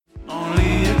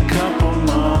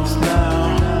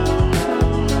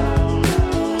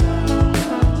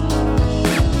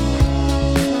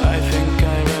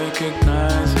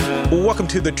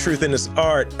to The Truth in This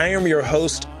Art. I am your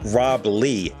host, Rob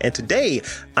Lee, and today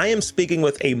I am speaking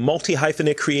with a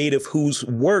multi-hyphenate creative whose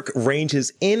work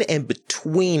ranges in and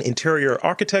between interior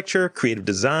architecture, creative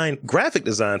design, graphic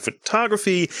design,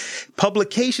 photography,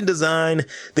 publication design,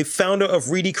 the founder of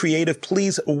Reidy Creative.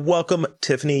 Please welcome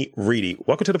Tiffanni Reidy.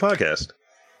 Welcome to the podcast.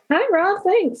 Hi, Rob.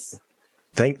 Thanks.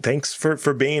 Thanks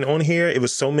for being on here. It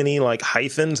was so many like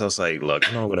hyphens. I was like, look,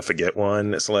 I know I'm going to forget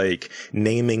one. It's like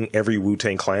naming every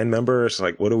Wu-Tang Clan member. It's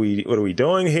like, what are we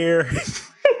doing here?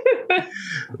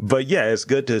 But yeah, it's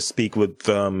good to speak with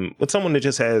someone that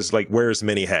just has like wears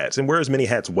many hats and wears many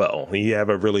hats well. You have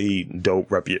a really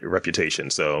dope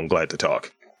reputation, so I'm glad to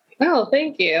talk. Oh,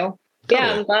 thank you. Totally.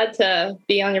 Yeah, I'm glad to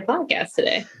be on your podcast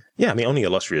today. Yeah, I mean, only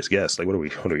illustrious guests. Like, what are we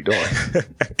doing?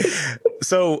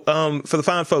 So, for the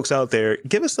fine folks out there,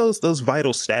 give us those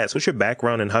vital stats. What's your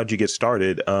background and how'd you get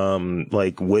started,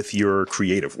 like with your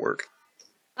creative work?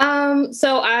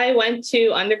 So I went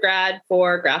to undergrad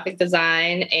for graphic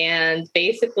design, and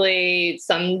basically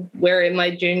somewhere in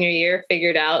my junior year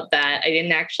figured out that I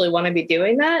didn't actually want to be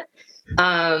doing that.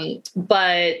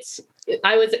 But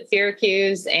I was at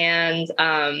Syracuse, and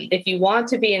if you want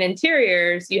to be in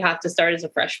interiors, you have to start as a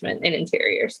freshman in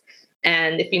interiors.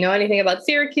 And if you know anything about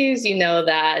Syracuse, you know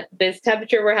that this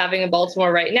temperature we're having in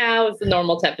Baltimore right now is the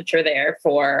normal temperature there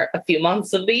for a few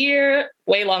months of the year,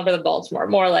 way longer than Baltimore,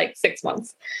 more like 6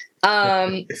 months.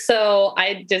 So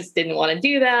I just didn't want to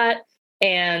do that.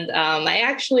 And I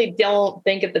actually don't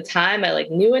think at the time I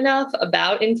knew enough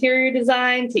about interior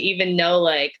design to even know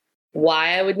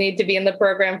why I would need to be in the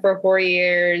program for 4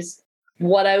 years,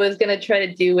 what I was going to try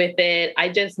to do with it. I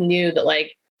just knew that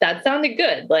that sounded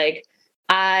good.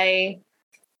 I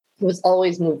was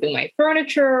always moving my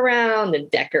furniture around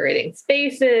and decorating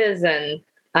spaces, and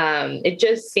it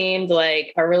just seemed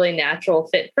like a really natural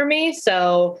fit for me.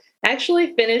 So I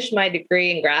actually finished my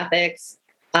degree in graphics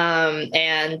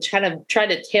and kind of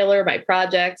tried to tailor my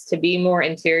projects to be more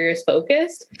interiors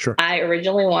focused. Sure. I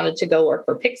originally wanted to go work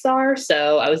for Pixar,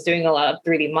 so I was doing a lot of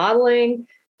 3D modeling,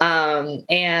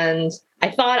 and I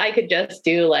thought I could just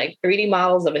do 3D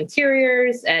models of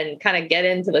interiors and kind of get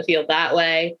into the field that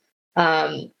way.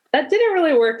 That didn't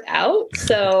really work out.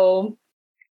 So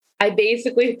I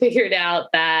basically figured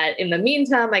out that in the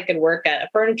meantime, I could work at a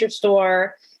furniture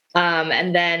store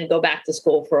and then go back to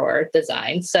school for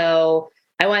design. So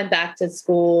I went back to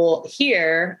school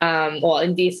here,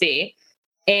 in DC,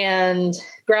 and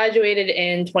graduated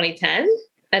in 2010.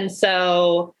 And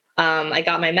so I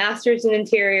got my master's in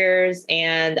interiors,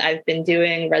 and I've been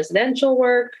doing residential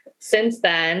work since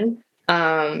then.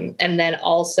 And then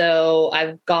also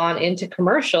I've gone into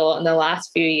commercial in the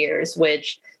last few years,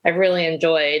 which I've really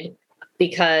enjoyed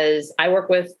because I work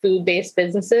with food-based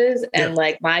businesses, and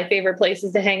my favorite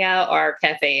places to hang out are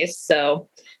cafes. So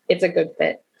it's a good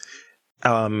fit.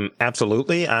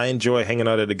 Absolutely. I enjoy hanging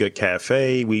out at a good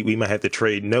cafe. We might have to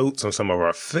trade notes on some of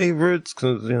our favorites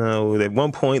because, at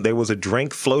one point there was a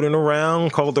drink floating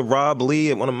around called the Rob Lee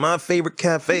at one of my favorite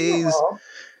cafes. Aww.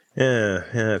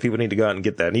 Yeah. People need to go out and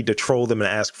get that. I need to troll them and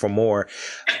ask for more.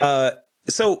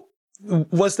 So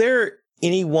was there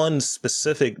anyone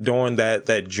specific during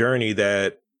that journey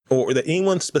or that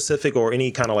anyone specific or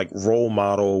any kind of role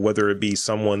model, whether it be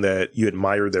someone that you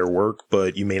admire their work,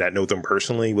 but you may not know them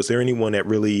personally? Was there anyone that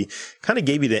really kind of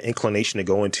gave you the inclination to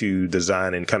go into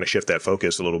design and kind of shift that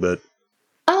focus a little bit?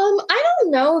 I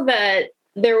don't know that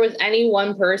there was any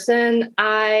one person.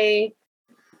 I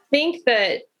think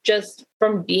that just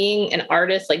from being an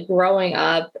artist, growing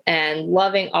up and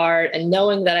loving art and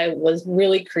knowing that I was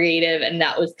really creative, and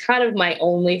that was kind of my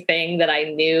only thing that I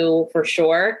knew for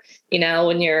sure.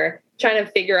 When you're trying to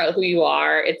figure out who you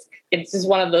are, it's just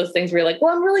one of those things where you're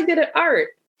well, I'm really good at art,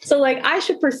 so I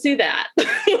should pursue that.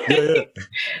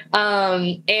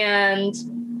 And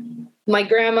my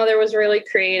grandmother was really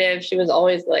creative. She was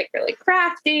always really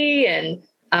crafty, and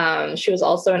she was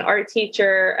also an art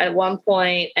teacher at one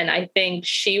point, and I think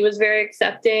she was very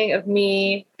accepting of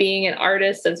me being an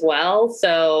artist as well.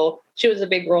 So she was a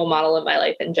big role model in my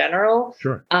life in general.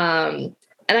 Sure.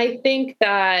 And I think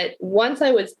that once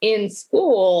I was in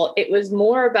school, it was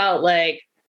more about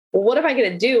what am I going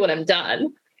to do when I'm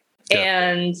done? Yeah.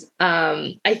 And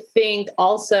I think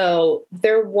also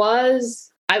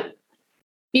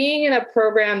being in a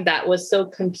program that was so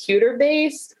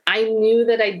computer-based, I knew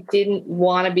that I didn't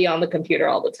want to be on the computer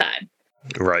all the time.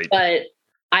 Right. But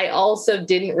I also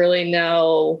didn't really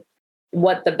know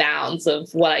what the bounds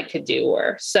of what I could do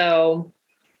were. So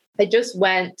I just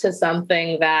went to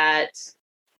something that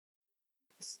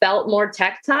felt more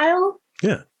tactile.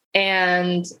 Yeah.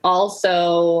 And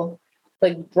also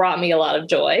brought me a lot of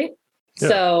joy. Yeah.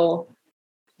 So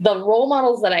the role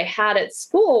models that I had at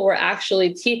school were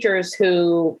actually teachers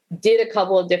who did a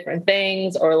couple of different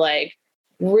things, or like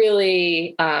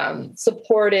really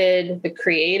supported the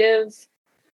creative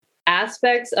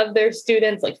aspects of their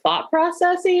students, like thought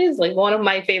processes. Like one of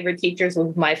my favorite teachers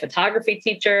was my photography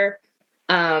teacher,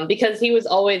 because he was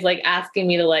always like asking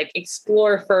me to like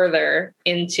explore further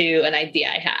into an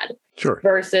idea I had. Sure.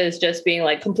 Versus just being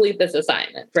like, complete this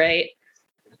assignment, right?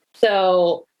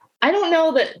 So I don't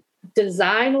know that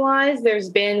design wise, there's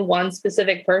been one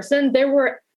specific person.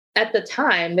 At the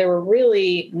time, there were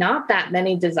really not that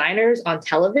many designers on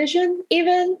television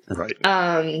even. Right.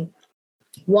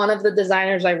 One of the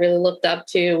designers I really looked up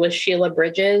to was Sheila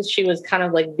Bridges. She was kind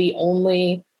of like the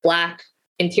only Black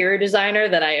interior designer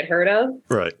that I had heard of.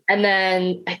 Right. And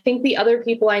then I think the other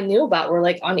people I knew about were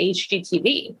like on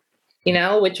HGTV,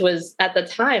 which was at the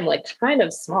time like kind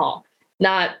of small,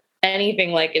 not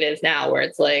anything like it is now, where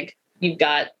it's like you've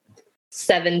got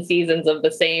 7 seasons of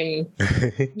the same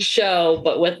show,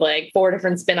 but with like 4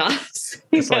 different spin-offs.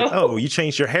 It's like, oh, you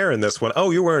changed your hair in this one.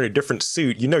 Oh, you're wearing a different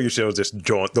suit. Your show's just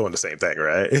doing the same thing,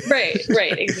 right?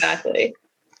 Right, exactly.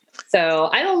 So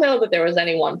I don't know that there was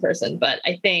any one person, but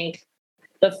I think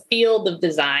the field of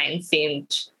design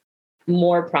seemed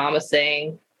more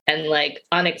promising and like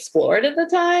unexplored at the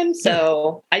time.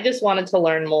 So I just wanted to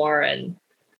learn more, and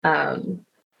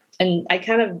I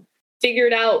kind of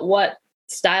figured out what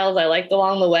styles I liked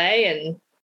along the way,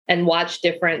 and watched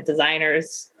different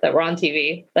designers that were on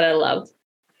TV that I loved.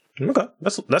 Okay,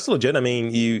 that's legit. I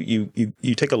mean,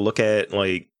 you take a look at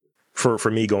like for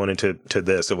me going into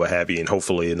this or what have you, and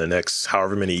hopefully in the next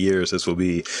however many years this will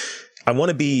be. I want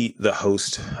to be the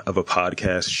host of a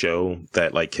podcast show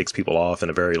that like kicks people off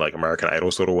in a very like American Idol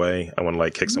sort of way. I want to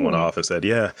like kick someone off and said,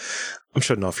 yeah, I'm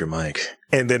shutting off your mic.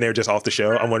 And then they're just off the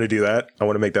show. I want to do that. I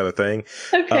want to make that a thing.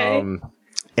 Okay.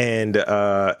 And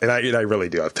I really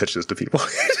do. I've pitched this to people.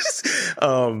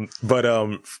 So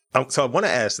I want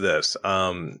to ask this,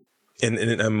 and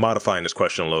I'm modifying this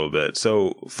question a little bit.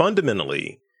 So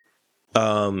fundamentally,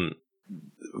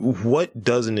 what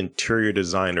does an interior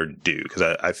designer do? Because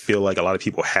I feel like a lot of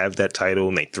people have that title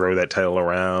and they throw that title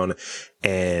around,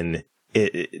 and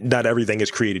not everything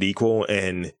is created equal.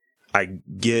 And I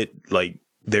get like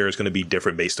there's going to be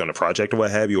different based on a project or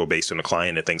what have you, or based on a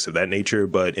client and things of that nature.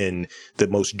 But in the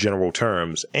most general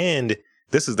terms, and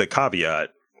this is the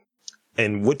caveat,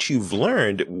 and what you've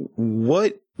learned,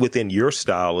 what within your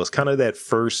style is kind of that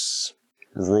first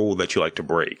rule that you like to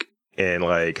break? And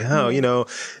like,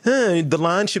 the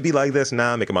line should be like this.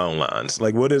 Now I'm making my own lines.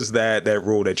 Like, what is that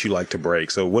rule that you like to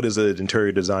break? So what does an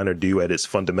interior designer do at its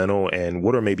fundamental? And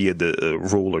what are maybe the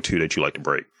rule or two that you like to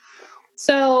break?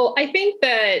 So I think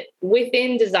that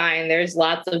within design, there's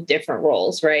lots of different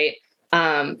roles, right?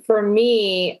 For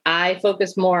me, I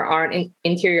focus more on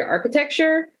interior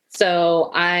architecture.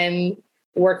 So I'm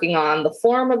working on the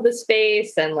form of the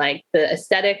space and like the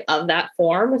aesthetic of that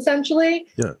form, essentially.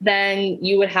 Yeah. Then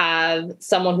you would have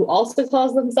someone who also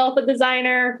calls themselves a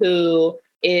designer, who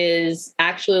is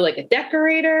actually like a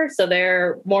decorator. So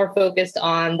they're more focused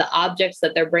on the objects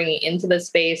that they're bringing into the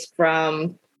space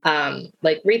from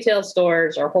like retail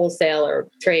stores or wholesale or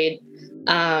trade.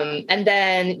 And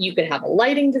then you could have a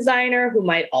lighting designer who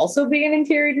might also be an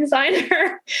interior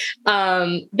designer.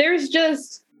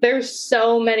 There's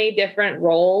so many different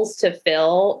roles to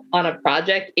fill on a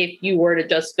project if you were to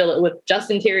just fill it with just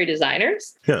interior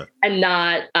designers and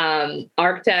not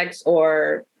architects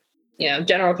or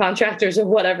general contractors or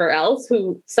whatever else,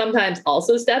 who sometimes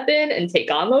also step in and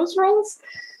take on those roles.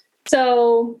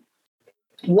 So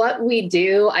what we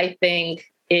do, I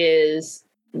think, is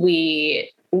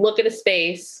we look at a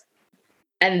space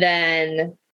and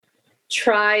then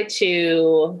try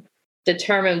to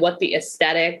determine what the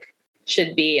aesthetic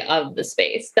should be of the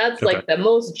space. That's like the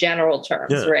most general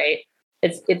terms, right?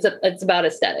 It's about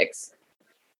aesthetics.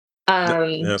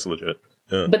 That's legit.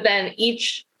 Yeah. But then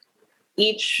each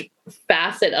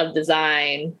facet of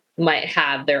design might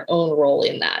have their own role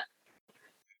in that.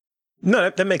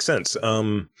 No, that makes sense.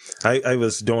 I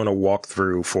was doing a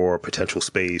walkthrough for potential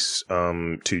space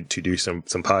to do some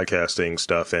podcasting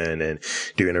stuff and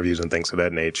do interviews and things of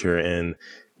that nature. And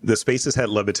the spaces had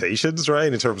limitations,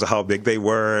 right, in terms of how big they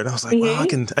were. And I was like, well, I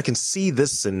can see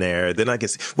this in there. Then I can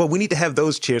see, well, we need to have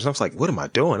those chairs. And I was like, what am I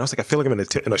doing? I was like, I feel like I'm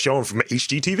in a show from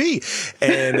HGTV.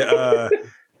 And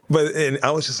but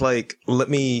I was just like, let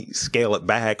me scale it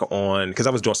back on, because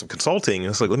I was doing some consulting.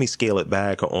 And it's like, let me scale it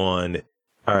back on.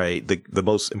 All right, the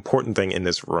most important thing in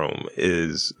this room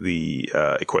is the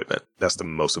equipment. That's the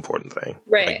most important thing.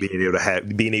 Right. Like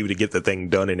being able to get the thing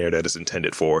done in there that it's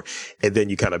intended for. And then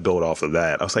you kind of build off of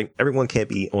that. I was like, everyone can't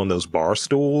be on those bar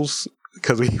stools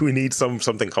because we need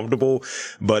something comfortable,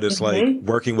 but it's like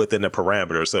working within the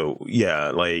parameter. So yeah,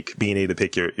 like being able to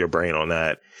pick your brain on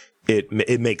that,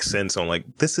 it makes sense on like,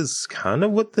 this is kind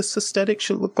of what this aesthetic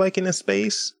should look like in a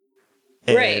space.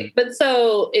 And, right. But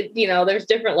so there's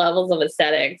different levels of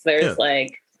aesthetics. There's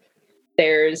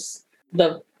there's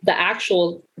the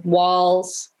actual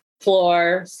walls,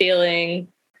 floor, ceiling,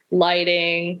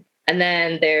 lighting, and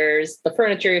then there's the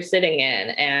furniture you're sitting in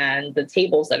and the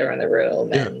tables that are in the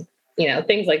room and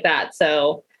things like that.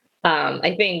 So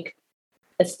I think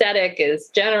aesthetic is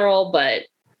general, but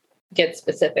gets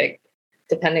specific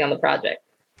depending on the project.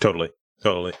 Totally.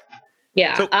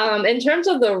 Yeah. So, in terms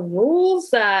of the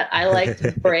rules that I like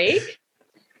to break,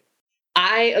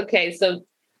 so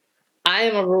I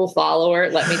am a rule follower.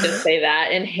 Let me just say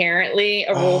that. Inherently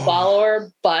a rule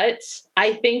follower, but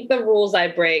I think the rules I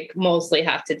break mostly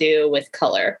have to do with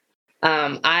color.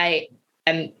 I've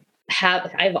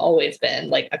always been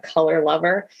like a color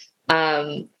lover.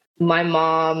 My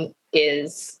mom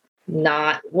is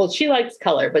not, she likes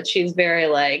color, but she's very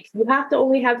like, you have to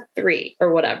only have 3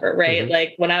 or whatever, right?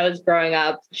 Like when I was growing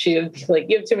up, she would be like,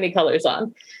 you have too many colors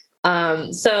on.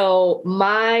 So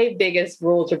my biggest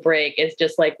rule to break is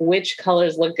just like which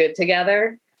colors look good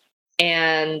together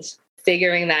and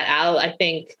figuring that out. I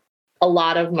think a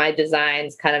lot of my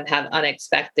designs kind of have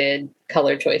unexpected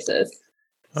color choices.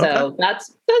 So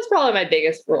that's probably my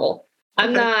biggest rule.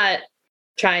 I'm not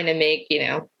trying to make,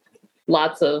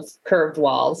 lots of curved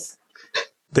walls.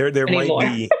 There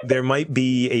might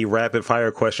be a rapid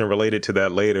fire question related to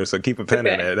that later, so keep a pen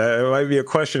in it. There might be a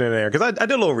question in there because I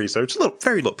did a little research,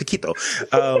 very little, poquito.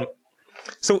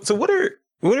 So what are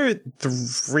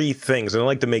 3 things? And I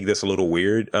like to make this a little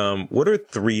weird. What are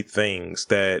 3 things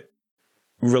that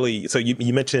really? So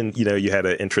you mentioned you had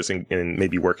an interest in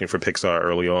maybe working for Pixar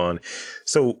early on.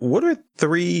 So what are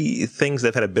 3 things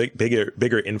that had a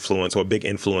bigger influence or a big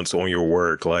influence on your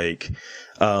work? Like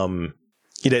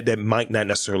that might not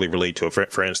necessarily relate to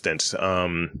it. For instance, I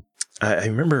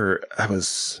remember I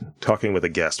was talking with a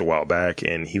guest a while back,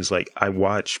 and he was like, I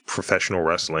watch professional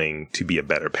wrestling to be a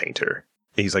better painter.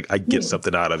 And he's like, I get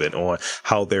something out of it on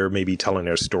how they're maybe telling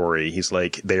their story. He's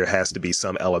like, there has to be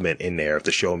some element in there of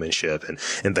the showmanship and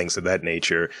things of that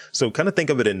nature. So kind of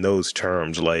think of it in those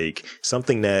terms, like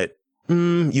something that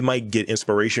you might get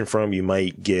inspiration from, you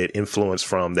might get influence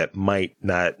from that might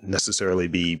not necessarily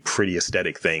be pretty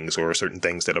aesthetic things or certain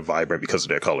things that are vibrant because of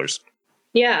their colors.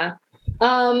 Yeah.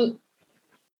 In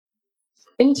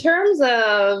terms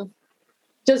of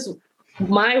just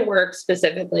my work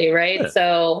specifically, right? Yeah.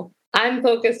 So I'm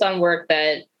focused on work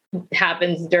that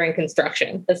happens during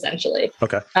construction, essentially.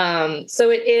 Okay. So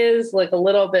it is like a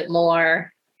little bit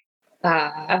more,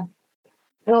 I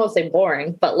don't want to say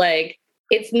boring, but like,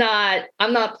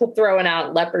 I'm not throwing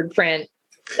out leopard print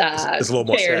it's a little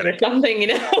more chairs or something,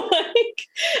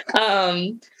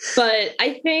 but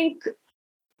I think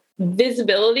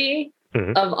visibility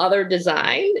of other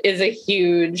design is a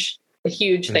huge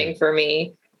thing for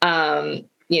me. Instagram,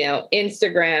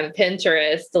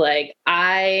 Pinterest, like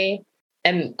I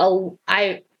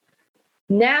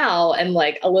now am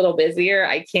like a little busier.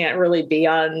 I can't really be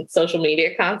on social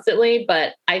media constantly,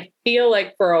 but I feel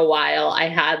like for a while I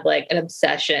had like an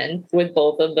obsession with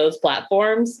both of those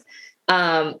platforms.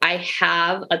 I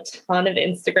have a ton of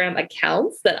Instagram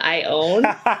accounts that I own.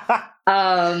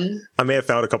 I may have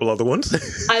found a couple other ones.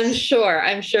 I'm sure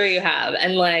you have.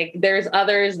 And like, there's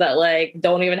others that like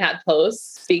don't even have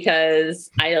posts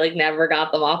because I like never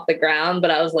got them off the ground,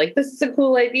 but I was like, this is a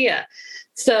cool idea.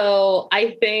 So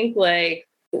I think like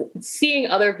seeing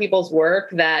other people's work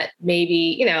that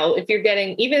maybe, if you're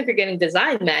getting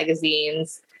design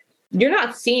magazines, you're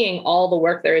not seeing all the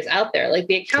work there is out there. Like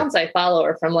the accounts I follow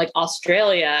are from like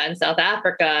Australia and South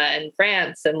Africa and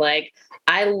France. And like,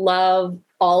 I love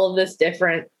all of this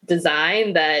different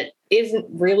design that isn't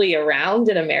really around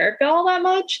in America all that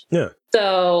much. Yeah.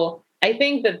 So I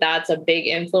think that that's a big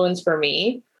influence for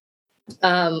me.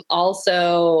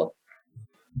 Also,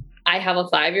 I have a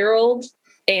 5-year-old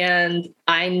and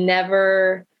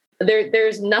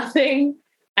there's nothing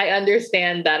I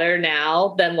understand better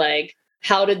now than like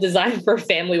how to design for a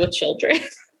family with children.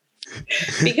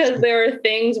 Because there are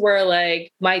things where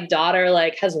like my daughter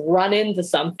like has run into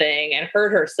something and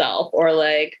hurt herself, or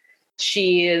like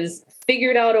she has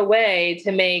figured out a way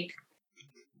to make,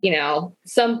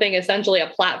 something essentially a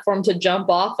platform to jump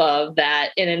off of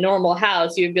that in a normal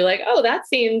house, you'd be like, oh, that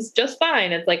seems just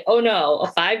fine. It's like, oh no,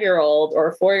 a 5-year-old or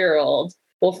a 4-year-old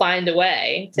will find a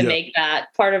way to make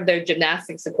that part of their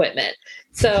gymnastics equipment.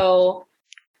 So,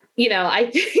 I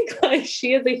think like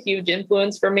she is a huge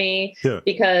influence for me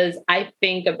because I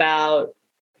think about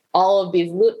all of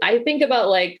these, I think about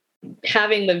like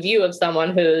having the view of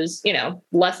someone who's,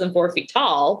 less than 4 feet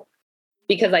tall,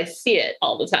 because I see it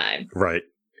all the time. Right.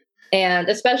 And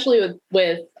especially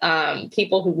with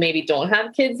people who maybe don't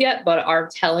have kids yet, but are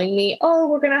telling me, oh,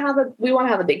 we want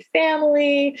to have a big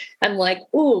family. I'm like,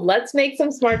 ooh, let's make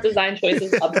some smart design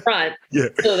choices up front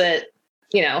so that,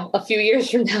 a few years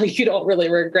from now, you don't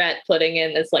really regret putting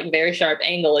in this like very sharp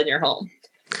angle in your home.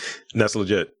 That's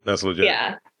legit.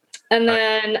 Yeah. And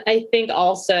then I think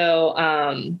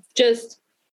also just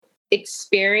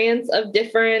experience of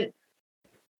different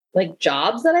like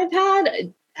jobs that I've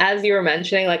had. As you were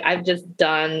mentioning, like I've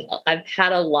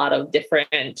had a lot of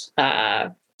different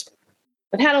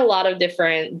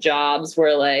jobs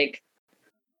where like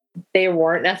they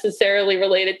weren't necessarily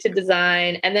related to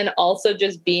design. And then also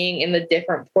just being in the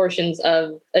different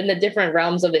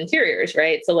realms of interiors,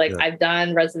 right? So like I've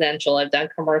done residential, I've done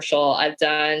commercial, I've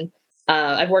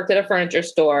worked at a furniture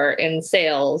store in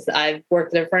sales. I've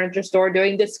worked at a furniture store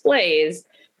doing displays.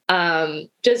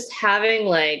 Just having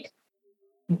like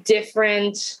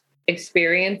different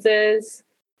experiences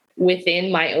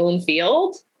within my own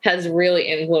field has really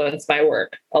influenced my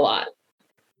work a lot.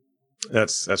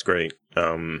 That's great.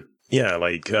 I'm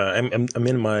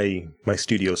in my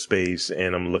studio space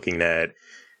and I'm looking at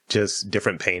just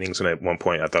different paintings. And at one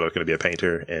point I thought I was going to be a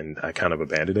painter and I kind of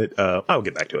abandoned it. I'll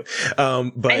get back to it.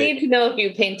 But I need to know if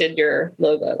you painted your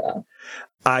logo though.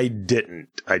 I didn't.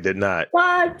 I did not.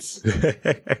 What?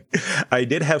 I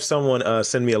did have someone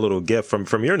send me a little gift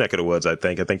from your neck of the woods. I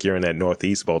think you're in that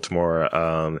Northeast Baltimore.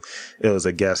 It was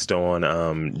a guest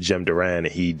on Jim Duran.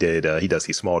 He does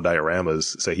these small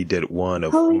dioramas. So he did one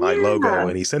of my logo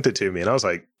and he sent it to me, and I was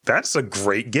like, that's a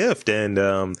great gift. And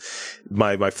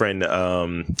my friend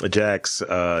Jax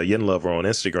Yinlover on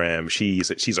Instagram,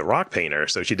 she's a rock painter,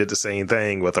 so she did the same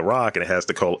thing with a rock, and it has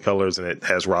the colors and it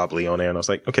has Rob Lee on there. And I was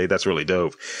like, okay, that's really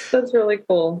dope. That's really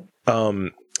cool.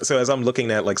 So as I'm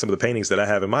looking at like some of the paintings that I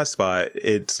have in my spot,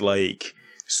 it's like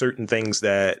certain things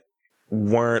that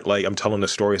weren't like I'm telling the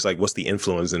story. It's like, what's the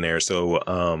influence in there? So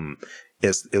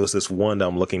it was this one that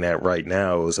I'm looking at right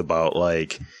now. It was about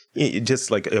like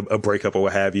just like a breakup or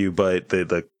what have you, but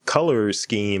the color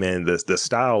scheme and the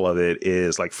style of it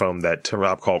is like from that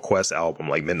Tribe Called Quest album,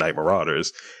 like Midnight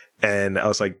Marauders. And I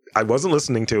was like, I wasn't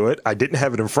listening to it. I didn't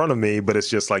have it in front of me, but it's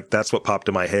just like, that's what popped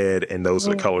in my head. And those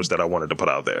are the colors that I wanted to put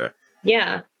out there.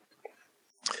 Yeah.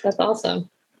 That's awesome.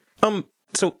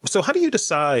 So how do you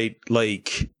decide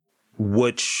like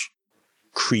which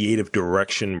creative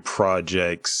direction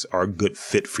projects are a good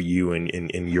fit for you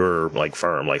in your like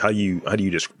firm? Like how do you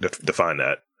just define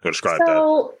that or describe that?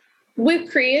 So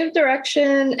with creative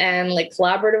direction and like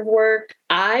collaborative work,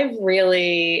 I've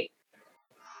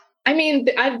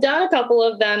done a couple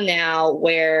of them now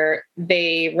where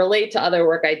they relate to other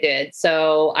work I did.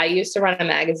 So I used to run a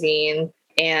magazine,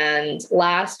 and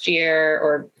last year,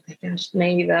 or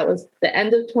maybe that was the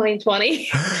end of 2020,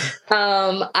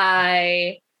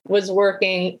 I was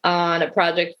working on a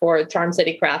project for Charm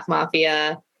City Craft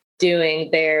Mafia,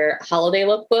 doing their holiday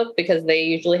lookbook, because they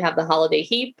usually have the holiday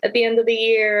heap at the end of the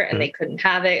year and they couldn't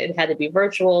have it. It had to be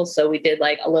virtual. So we did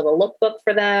like a little lookbook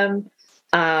for them.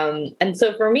 And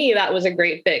so for me, that was a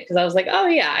great fit, because I was like, oh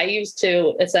yeah, I used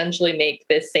to essentially make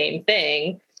this same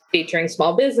thing featuring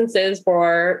small businesses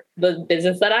for the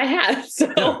business that I have.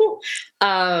 So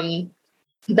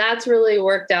that's really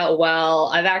worked out well.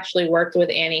 I've actually worked with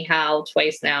Annie Howe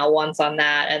twice now, once on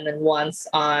that and then once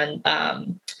on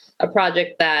a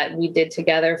project that we did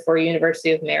together for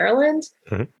University of Maryland,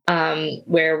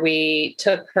 where we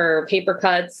took her paper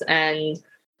cuts and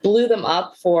blew them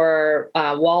up for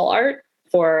wall art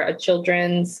for a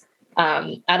children's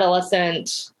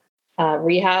adolescent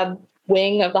rehab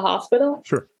wing of the hospital.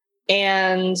 Sure.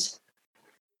 And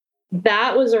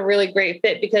that was a really great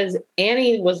fit, because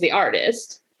Annie was the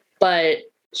artist, but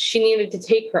she needed to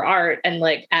take her art and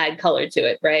like add color to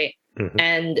it, right?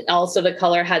 And also the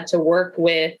color had to work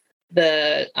with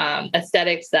the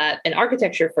aesthetics that an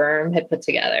architecture firm had put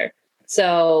together.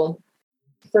 So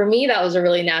for me, that was a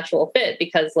really natural fit,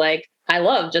 because like I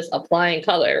love just applying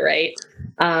color, right?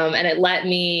 And it let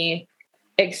me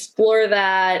explore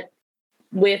that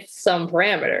with some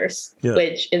parameters,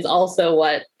 which is also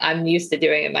what I'm used to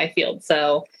doing in my field.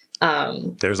 So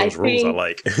there's those rules I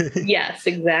like. Yes,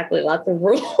 exactly. Lots of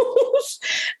rules.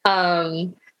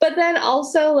 But then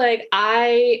also like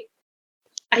I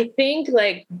think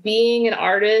like being an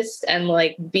artist and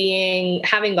like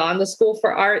having gone to school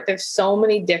for art, there's so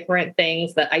many different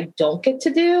things that I don't get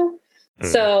to do.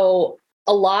 So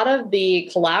a lot of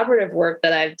the collaborative work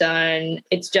that I've done,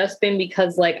 it's just been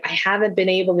because like I haven't been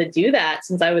able to do that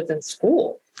since I was in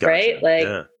school, right?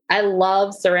 Like I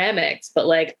love ceramics, but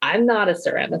like, I'm not a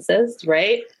ceramicist,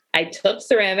 right? I took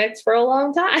ceramics for a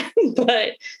long time,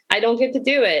 but I don't get to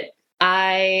do it.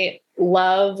 I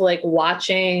love like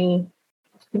watching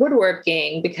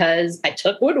woodworking because I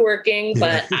took woodworking,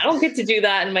 but I don't get to do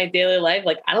that in my daily life.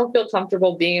 Like, I don't feel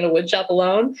comfortable being in a wood shop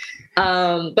alone.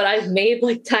 But I've made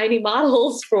like tiny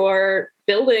models for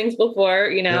buildings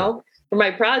before, for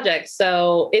my projects.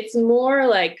 So it's more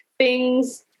like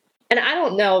things, and I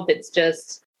don't know if it's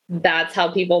just that's how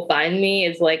people find me,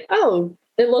 is like, oh,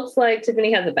 it looks like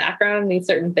Tiffanni has a background in these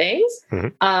certain things.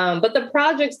 But the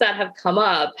projects that have come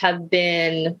up have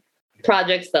been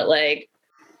projects that like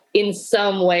in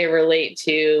some way relate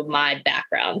to my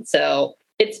background. So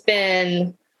it's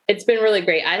been really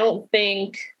great. I don't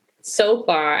think so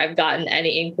far I've gotten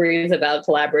any inquiries about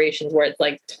collaborations where it's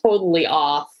like totally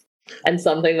off and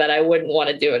something that I wouldn't want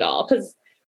to do at all. Because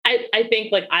I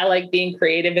think like I like being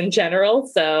creative in general.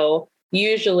 So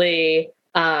usually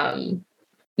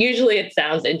it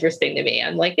sounds interesting to me.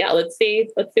 I'm like, yeah, let's see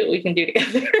what we can do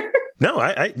together. No,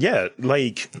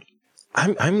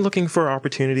 I'm looking for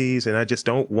opportunities, and I just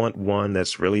don't want one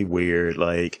that's really weird.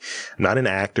 Like, I'm not an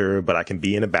actor, but I can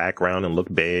be in the background and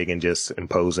look big and just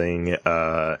imposing.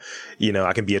 I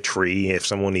can be a tree if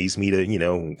someone needs me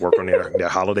to, work on their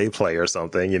holiday play or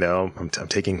something. I'm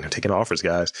taking offers,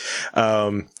 guys.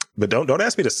 But don't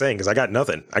ask me to sing because I got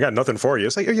nothing. I got nothing for you.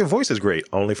 It's like, oh, your voice is great,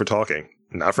 only for talking,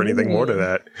 not for anything more than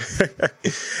that.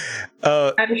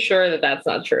 I'm sure that's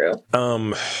not true.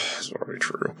 It's very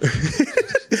true.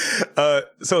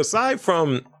 So aside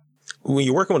from when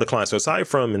you're working with a client, so aside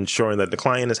from ensuring that the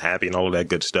client is happy and all of that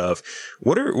good stuff,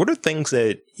 what are things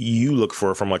that you look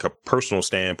for from like a personal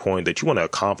standpoint that you want to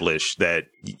accomplish that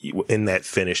in that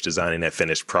finished design, in that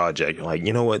finished project? Like,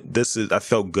 you know what, I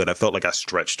felt good. I felt like I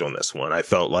stretched on this one. I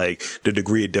felt like the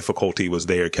degree of difficulty was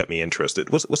there, kept me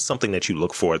interested. What's something that you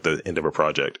look for at the end of a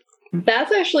project?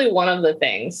 That's actually one of the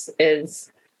things,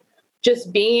 is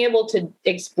just being able to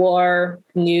explore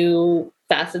new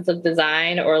facets of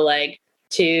design, or like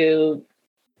to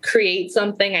create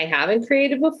something I haven't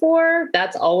created before.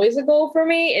 That's always a goal for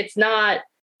me. It's not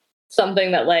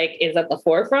something that like is at the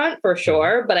forefront for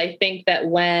sure, but I think that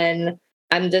when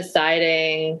I'm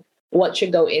deciding what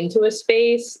should go into a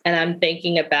space and I'm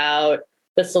thinking about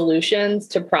the solutions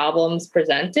to problems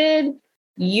presented,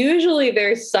 usually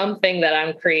there's something that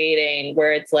I'm creating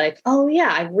where it's like, oh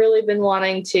yeah, I've really been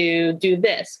wanting to do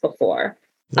this before.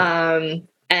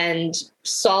 And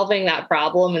solving that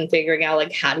problem and figuring out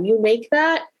like, how do you make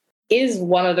that, is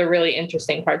one of the really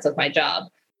interesting parts of my job.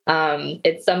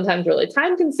 It's sometimes really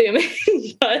time consuming,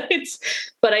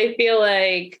 but I feel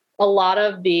like a lot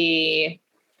of the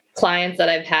clients that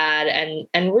I've had,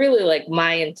 and really like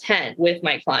my intent with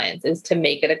my clients is to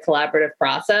make it a collaborative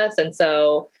process. And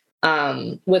so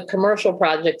with commercial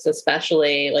projects,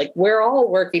 especially, like we're all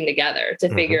working together to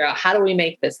figure out, how do we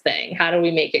make this thing? How do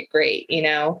we make it great?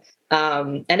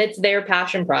 And it's their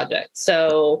passion project.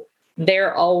 So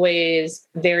they're always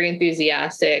very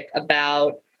enthusiastic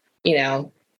about,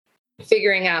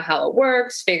 figuring out how it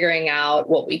works, figuring out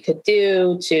what we could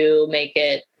do to make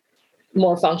it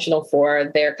more functional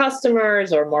for their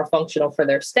customers or more functional for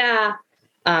their staff.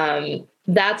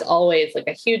 That's always like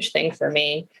a huge thing for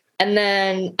me. And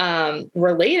then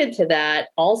related to that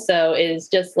also is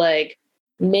just like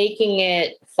making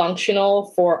it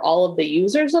functional for all of the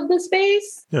users of the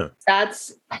space. Yeah.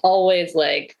 That's always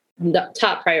like the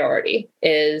top priority,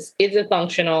 is it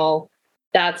functional?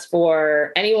 That's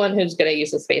for anyone who's going to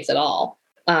use the space at all.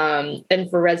 And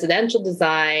for residential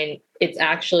design, it's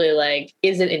actually like,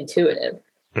 is it intuitive,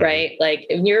 right? Like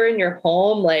if you're in your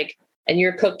home, like, and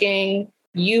you're cooking,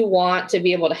 you want to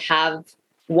be able to have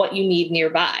what you need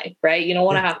nearby, right? You don't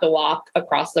want to have to walk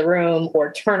across the room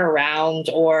or turn around,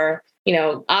 or,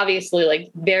 obviously like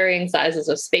varying sizes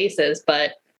of spaces,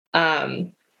 but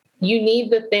you need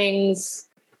the things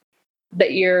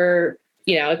that you're,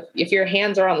 if your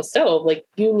hands are on the stove, like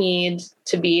you need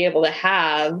to be able to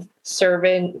have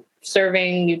serving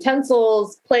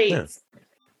utensils, plates,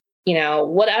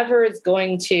 whatever is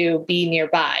going to be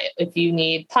nearby. If you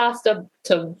need pasta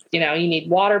to, you need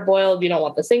water boiled, you don't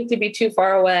want the sink to be too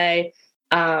far away.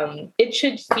 It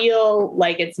should feel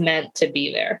like it's meant to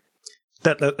be there.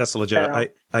 That's legit.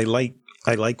 I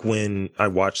like when I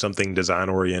watch something design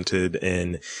oriented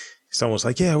and someone's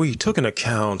like, yeah, we took into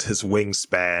account his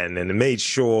wingspan and made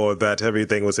sure that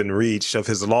everything was in reach of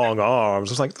his long arms.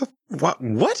 I was like, what?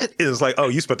 It was like, oh,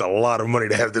 you spent a lot of money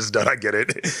to have this done. I get it.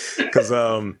 Because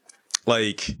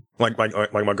like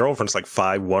my girlfriend's like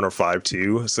 5'1" or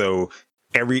 5'2", so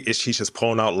she's just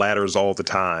pulling out ladders all the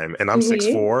time, and I'm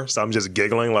 6'4", so I'm just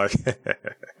giggling like,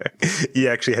 You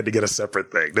actually had to get a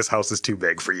separate thing. This house is too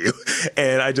big for you.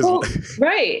 And I just... Well,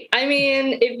 right. I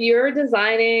mean, if you're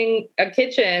designing a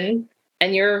kitchen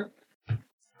and you're,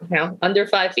 under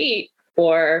 5 feet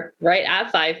or right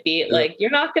at 5 feet, like you're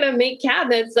not going to make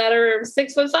cabinets that are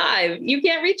 6'5". You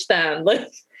can't reach them. Like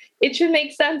it should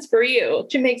make sense for you.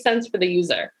 It should make sense for the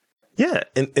user. Yeah.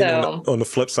 And on the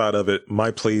flip side of it,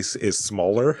 my place is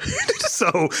smaller.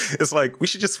 So it's like, we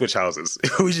should just switch houses.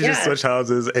 We should just switch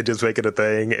houses and just make it a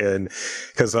thing. And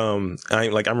cause,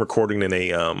 I'm recording in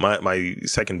a, my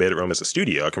second bedroom is a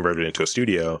studio. I converted it into a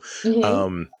studio.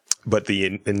 Mm-hmm. But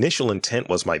the initial intent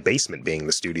was my basement being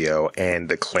the studio, and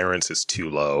the clearance is too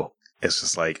low. It's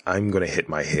just like, I'm going to hit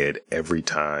my head every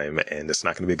time, and it's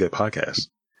not going to be a good podcast.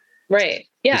 Right.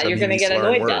 Yeah. You're going to get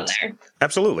annoyed down there.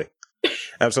 Absolutely.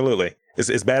 Absolutely.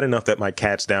 It's bad enough that my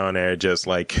cat's down there just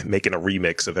like making a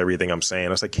remix of everything I'm saying. I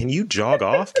was like, can you jog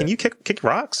off? Can you kick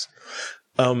rocks?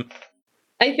 I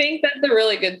think that's a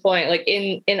really good point. Like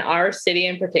in our city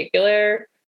in particular,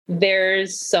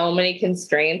 there's so many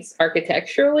constraints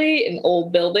architecturally in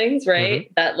old buildings, right?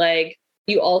 Mm-hmm. That like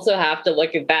you also have to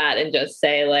look at that and just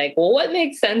say like, well, what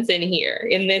makes sense in here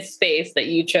in this space that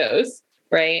you chose,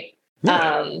 right?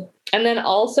 Yeah. And then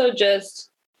also just,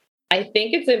 I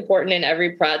think it's important in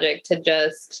every project to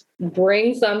just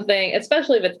bring something,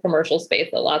 especially if it's commercial space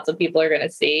that lots of people are going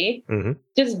to see,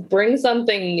 just bring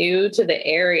something new to the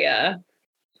area.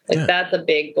 Like that's a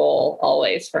big goal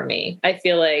always for me. I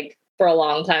feel like for a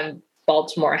long time,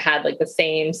 Baltimore had like the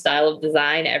same style of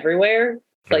design everywhere,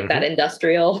 like that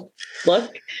industrial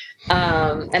look.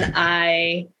 And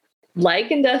I like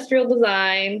industrial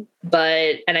design,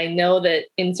 and I know that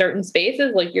in certain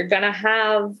spaces, like you're going to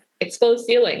have exposed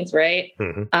ceilings, right?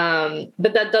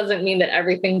 But that doesn't mean that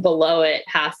everything below it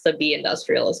has to be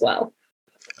industrial as well.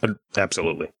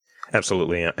 Absolutely.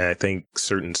 Absolutely. And I think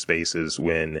certain spaces,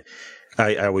 when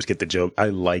I always get the joke, I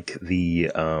like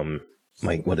the,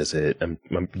 like, what is it?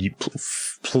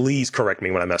 Please correct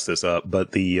me when I mess this up,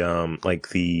 but the, like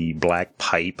the black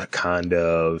pipe kind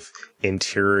of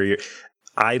interior,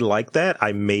 I like that.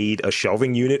 I made a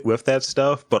shelving unit with that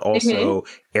stuff, but also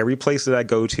every place that I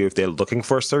go to, if they're looking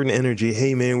for a certain energy,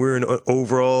 hey man, we're in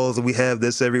overalls and we have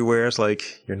this everywhere. It's like,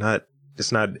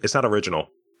 it's not original.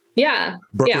 Yeah.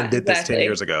 Brooklyn did this 10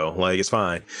 years ago. Like, it's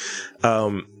fine.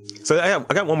 So I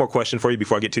got one more question for you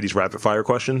before I get to these rapid fire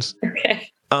questions.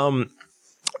 Okay.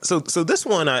 So this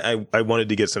one I wanted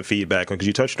to get some feedback on, because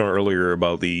you touched on earlier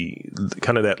about the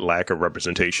kind of that lack of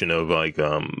representation of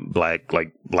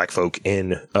black folk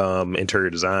in interior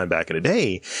design back in the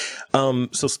day.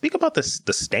 So speak about the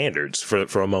standards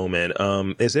for a moment.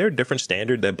 Is there a different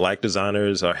standard that black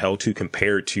designers are held to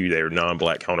compared to their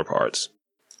non-black counterparts?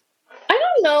 I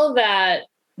don't know that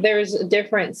there's a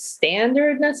different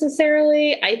standard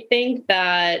necessarily. I think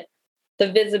that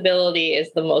the visibility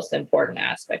is the most important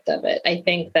aspect of it. I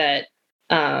think that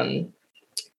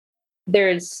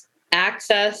there's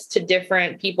access to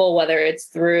different people, whether it's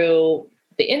through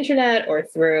the internet or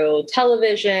through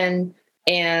television.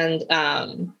 And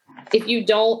if you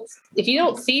don't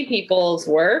see people's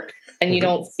work and you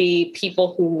don't see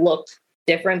people who look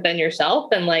different than yourself,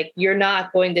 then like you're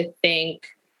not going to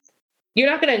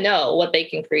know what they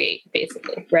can create,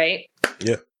 basically, right?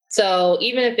 Yeah. So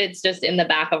even if it's just in the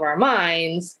back of our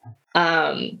minds,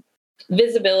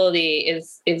 visibility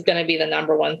is going to be the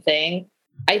number one thing.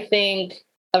 I think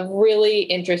a really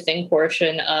interesting part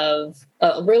of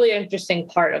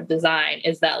design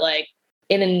is that like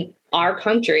in our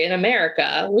country, in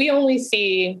America, we only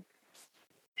see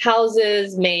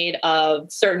houses made of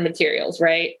certain materials,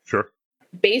 right? Sure.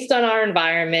 Based on our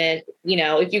environment,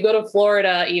 if you go to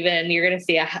Florida, even you're going to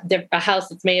see a house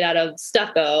that's made out of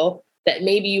stucco that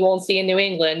maybe you won't see in New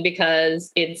England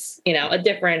because it's, a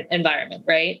different environment,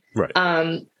 right? Right.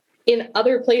 In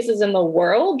other places in the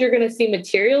world, you're going to see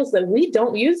materials that we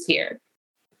don't use here.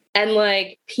 And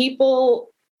like people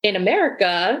in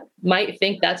America might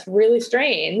think that's really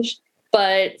strange,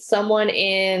 but someone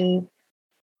in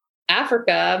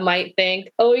Africa might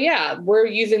think, oh yeah, we're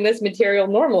using this material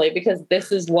normally because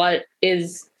this is what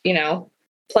is,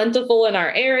 plentiful in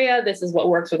our area. This is what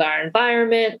works with our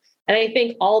environment. And I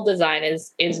think all design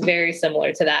is very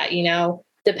similar to that.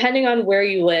 Depending on where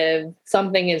you live,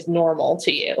 something is normal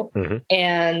to you.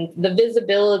 And the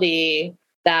visibility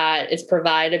that is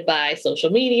provided by social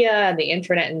media and the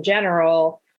internet in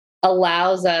general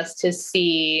allows us to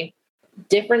see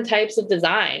different types of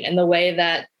design and the way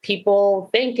that people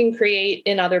think and create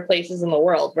in other places in the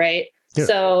world, right? Yeah.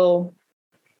 So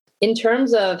in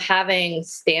terms of having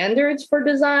standards for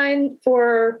design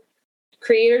for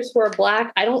creators who are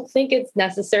Black, I don't think it's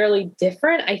necessarily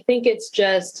different. I think it's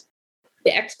just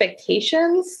the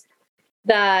expectations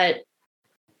that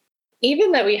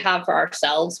even that we have for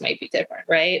ourselves might be different,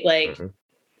 right? Like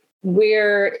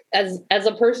we're as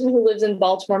a person who lives in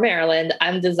Baltimore, Maryland,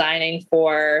 I'm designing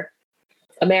for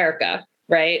America,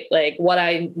 right? Like what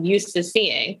I'm used to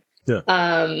seeing. Yeah.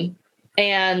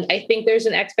 And I think there's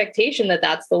an expectation that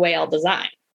that's the way I'll design,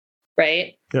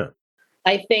 right? Yeah.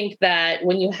 I think that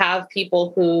when you have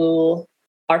people who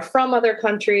are from other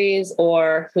countries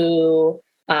or who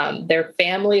their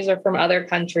families are from other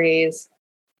countries,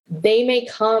 they may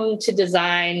come to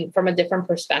design from a different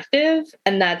perspective.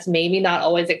 And that's maybe not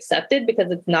always accepted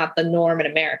because it's not the norm in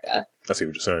America. I see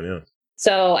what you're saying, yeah.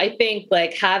 So I think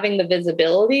like having the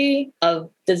visibility of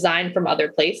design from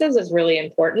other places is really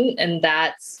important. And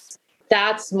that's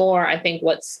more, I think,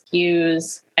 what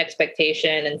skews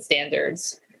expectation and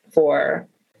standards for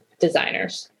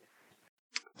designers.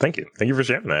 Thank you. Thank you for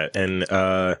sharing that. And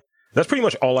that's pretty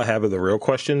much all I have of the real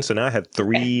questions. So now I have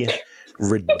 3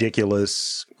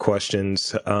 ridiculous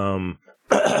questions.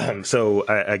 So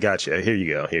I got you. Here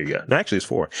you go. No, actually, it's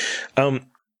 4.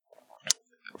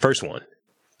 First one.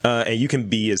 And you can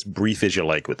be as brief as you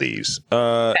like with these.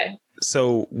 Okay.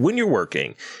 So when you're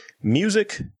working,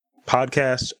 music,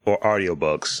 podcasts, or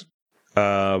audiobooks,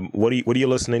 what are you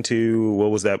listening to?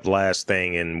 What was that last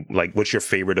thing? And like, what's your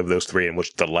favorite of those 3? And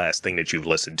what's the last thing that you've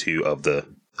listened to of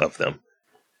them?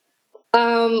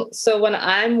 So when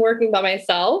I'm working by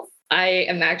myself, I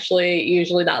am actually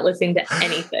usually not listening to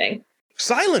anything.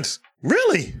 Silence.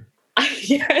 Really?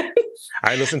 Yes.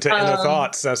 I listen to inner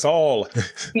thoughts. That's all.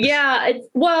 Yeah.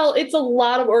 It's a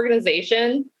lot of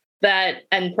organization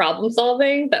and problem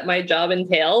solving that my job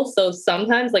entails. So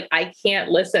sometimes like I can't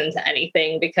listen to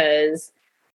anything because,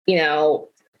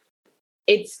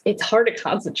 it's hard to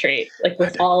concentrate like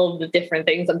with all of the different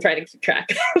things I'm trying to keep track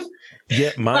of.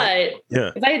 Yeah.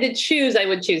 If I had to choose, I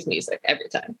would choose music every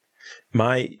time.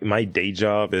 My day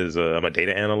job is I'm a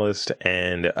data analyst,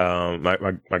 and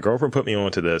my girlfriend put me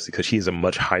onto this because she's a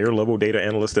much higher level data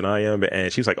analyst than I am,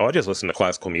 and she was like, "Oh, I just listen to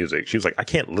classical music." She was like, "I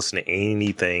can't listen to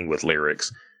anything with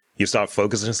lyrics. You stop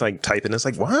focusing, it's like typing. It's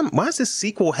like, why is this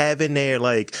sequel having there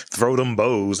like throw them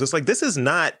bows? It's like this is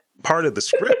not part of the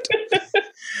script."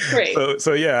 Right.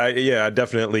 So yeah, I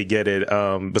definitely get it.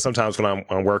 But sometimes when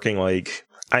I'm working, like,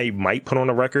 I might put on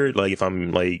a record, like if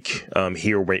I'm like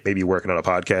here maybe working on a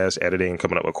podcast, editing,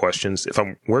 coming up with questions. If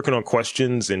I'm working on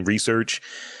questions and research,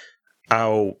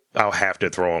 I'll have to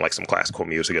throw on like some classical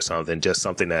music or something, just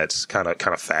something that's kind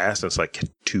of fast. And it's like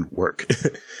to work.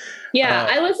 Yeah,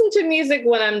 I listen to music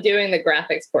when I'm doing the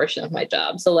graphics portion of my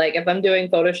job. So like if I'm doing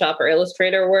Photoshop or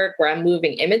Illustrator work where I'm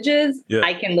moving images,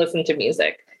 I can listen to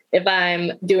music. If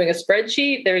I'm doing a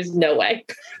spreadsheet, there's no way.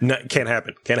 No, can't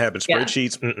happen.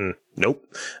 Spreadsheets, nope.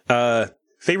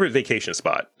 Favorite vacation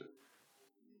spot?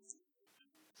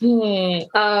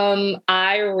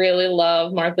 I really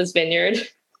love Martha's Vineyard.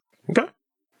 Okay.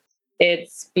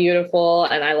 It's beautiful,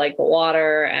 and I like the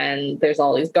water, and there's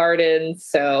all these gardens.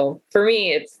 So for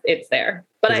me, it's there.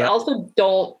 But I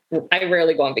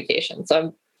rarely go on vacation, so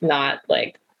I'm not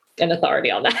like an authority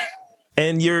on that.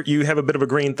 And you have a bit of a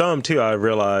green thumb too, I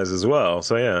realize as well.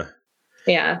 So yeah.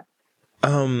 Yeah.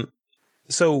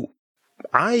 So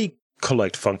I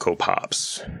collect Funko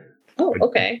Pops. Oh,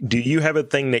 okay. Do you have a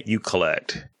thing that you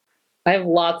collect? I have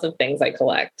lots of things I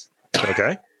collect.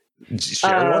 Okay.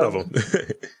 Share one of them.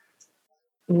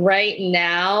 Right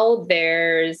now,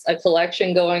 there's a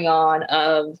collection going on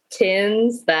of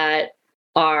tins that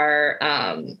are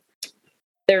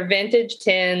they're vintage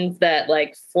tins that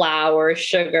like flour,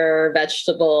 sugar,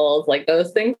 vegetables, like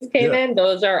those things came in.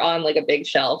 Those are on like a big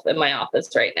shelf in my office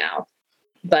right now.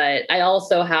 But I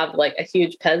also have like a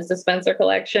huge Pez dispenser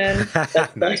collection.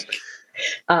 That's nice.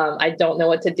 I don't know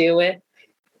what to do with.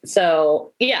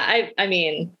 So yeah, I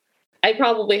mean, I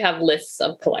probably have lists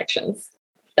of collections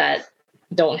that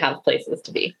don't have places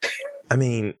to be. I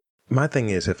mean, my thing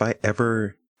is, if I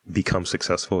ever become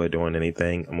successful at doing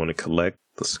anything, I'm going to collect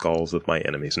the skulls of my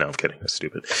enemies. No, I'm kidding. That's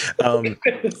stupid.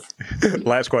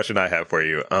 Last question I have for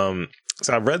you.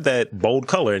 So I read that bold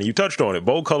color, and you touched on it.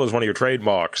 Bold color is one of your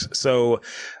trademarks. So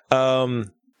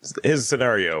here's a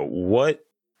scenario. What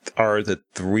are the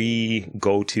 3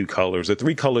 go-to colors, the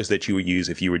 3 colors that you would use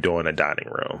if you were doing a dining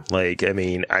room? Like, I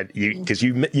mean, because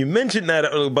you mentioned that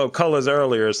about colors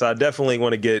earlier, so I definitely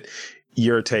want to get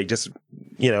your take. Just,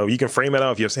 you can frame it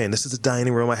out if you're saying this is the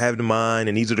dining room I have in mind,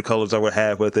 and these are the colors I would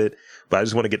have with it. But I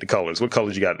just want to get the colors. What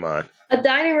colors you got in mind? A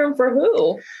dining room for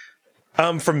who?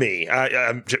 For me,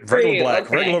 I'm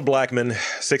regular Blackman,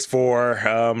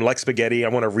 6'4", like spaghetti. I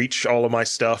want to reach all of my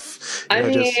stuff.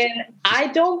 I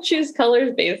don't choose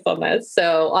colors based on this.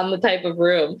 So on the type of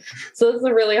room. So this is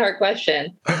a really hard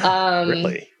question.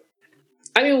 Really?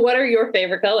 I mean, what are your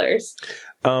favorite colors?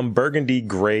 Burgundy,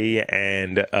 gray,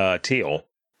 and teal.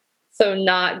 So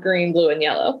not green, blue, and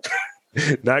yellow.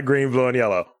 Not green, blue, and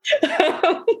yellow.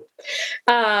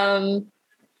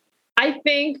 I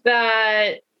think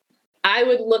that I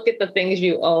would look at the things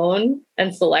you own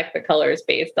and select the colors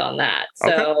based on that.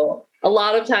 So a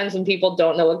lot of times when people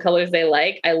don't know what colors they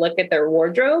like, I look at their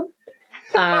wardrobe.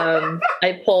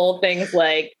 I pull things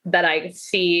like that I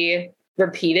see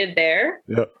repeated there.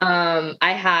 Yeah.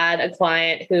 I had a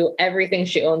client who everything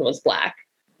she owned was black.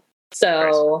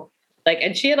 So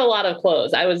and she had a lot of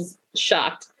clothes. I was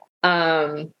shocked.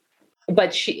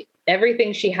 But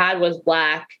everything she had was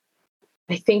black.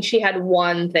 I think she had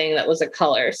one thing that was a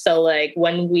color. So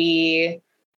when we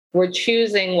were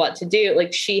choosing what to do,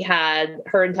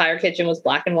 her entire kitchen was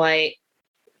black and white.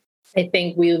 I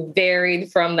think we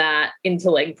varied from that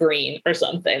into green or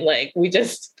something. We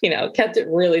just, kept it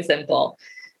really simple.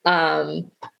 But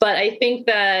I think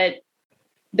that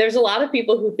there's a lot of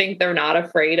people who think they're not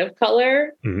afraid of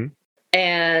color. Mm-hmm.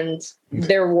 And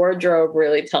their wardrobe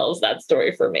really tells that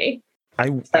story for me. I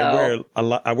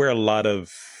wear a lot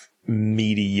of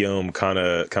medium kind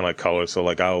of colors. So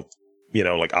I'll,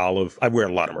 olive. I wear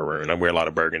a lot of maroon. I wear a lot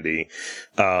of burgundy,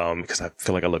 because I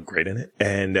feel like I look great in it.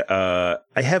 And I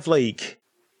have 4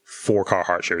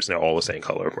 Carhartt shirts and they're all the same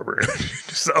color of maroon.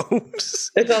 So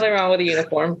there's nothing wrong with a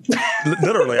uniform.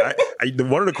 Literally,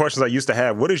 one of the questions I used to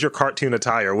have: what is your cartoon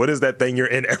attire? What is that thing you're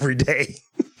in every day?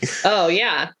 Oh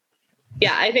yeah.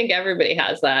 Yeah, I think everybody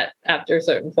has that after a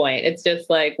certain point. It's just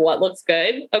what looks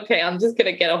good? Okay, I'm just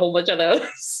going to get a whole bunch of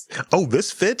those. Oh,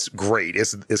 this fits great.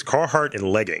 It's Carhartt and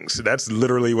leggings. That's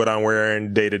literally what I'm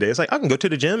wearing day to day. It's I can go to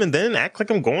the gym and then act like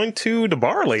I'm going to the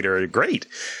bar later. Great.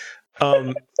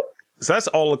 So that's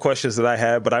all the questions that I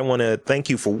have, but I want to thank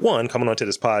you for 1, coming onto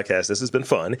this podcast. This has been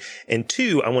fun. And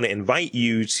 2, I want to invite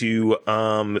you to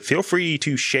feel free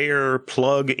to share,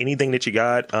 plug anything that you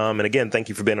got. And again, thank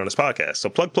you for being on this podcast.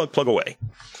 So plug away.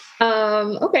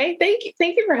 Okay.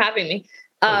 Thank you for having me.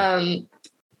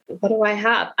 What do I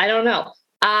have? I don't know.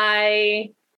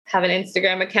 I have an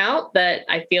Instagram account that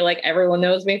I feel like everyone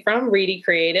knows me from, Reidy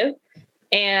Creative.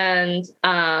 And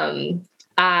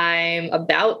I'm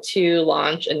about to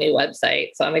launch a new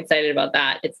website, so I'm excited about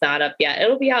that. It's not up yet.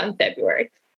 It'll be out in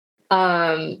February.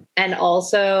 And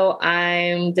also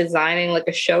I'm designing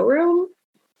a showroom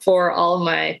for all of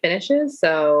my finishes.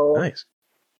 So nice.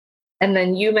 And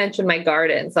then you mentioned my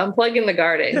garden. So I'm plugging the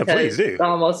garden because it's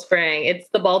almost spring. It's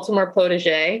the Baltimore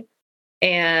Potager,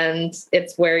 and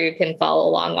it's where you can follow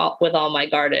along with all my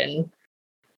garden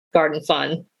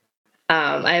fun.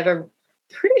 I have a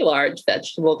pretty large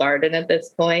vegetable garden at this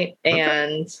point,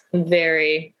 and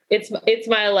it's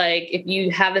my if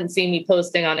you haven't seen me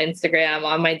posting on Instagram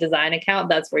on my design account,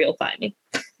 that's where you'll find me.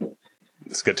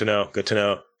 It's good to know.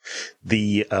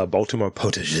 The Baltimore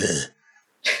Potager.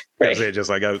 Right. That's it, just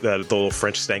the little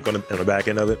French stank on the back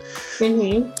end of it.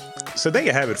 Mm-hmm. So there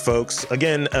you have it, folks.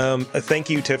 Again, thank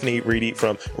you, Tiffanni Reidy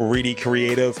from Reidy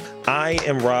Creative. I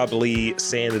am Rob Lee,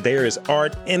 saying that there is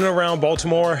art in and around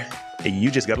Baltimore, and you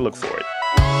just got to look for it.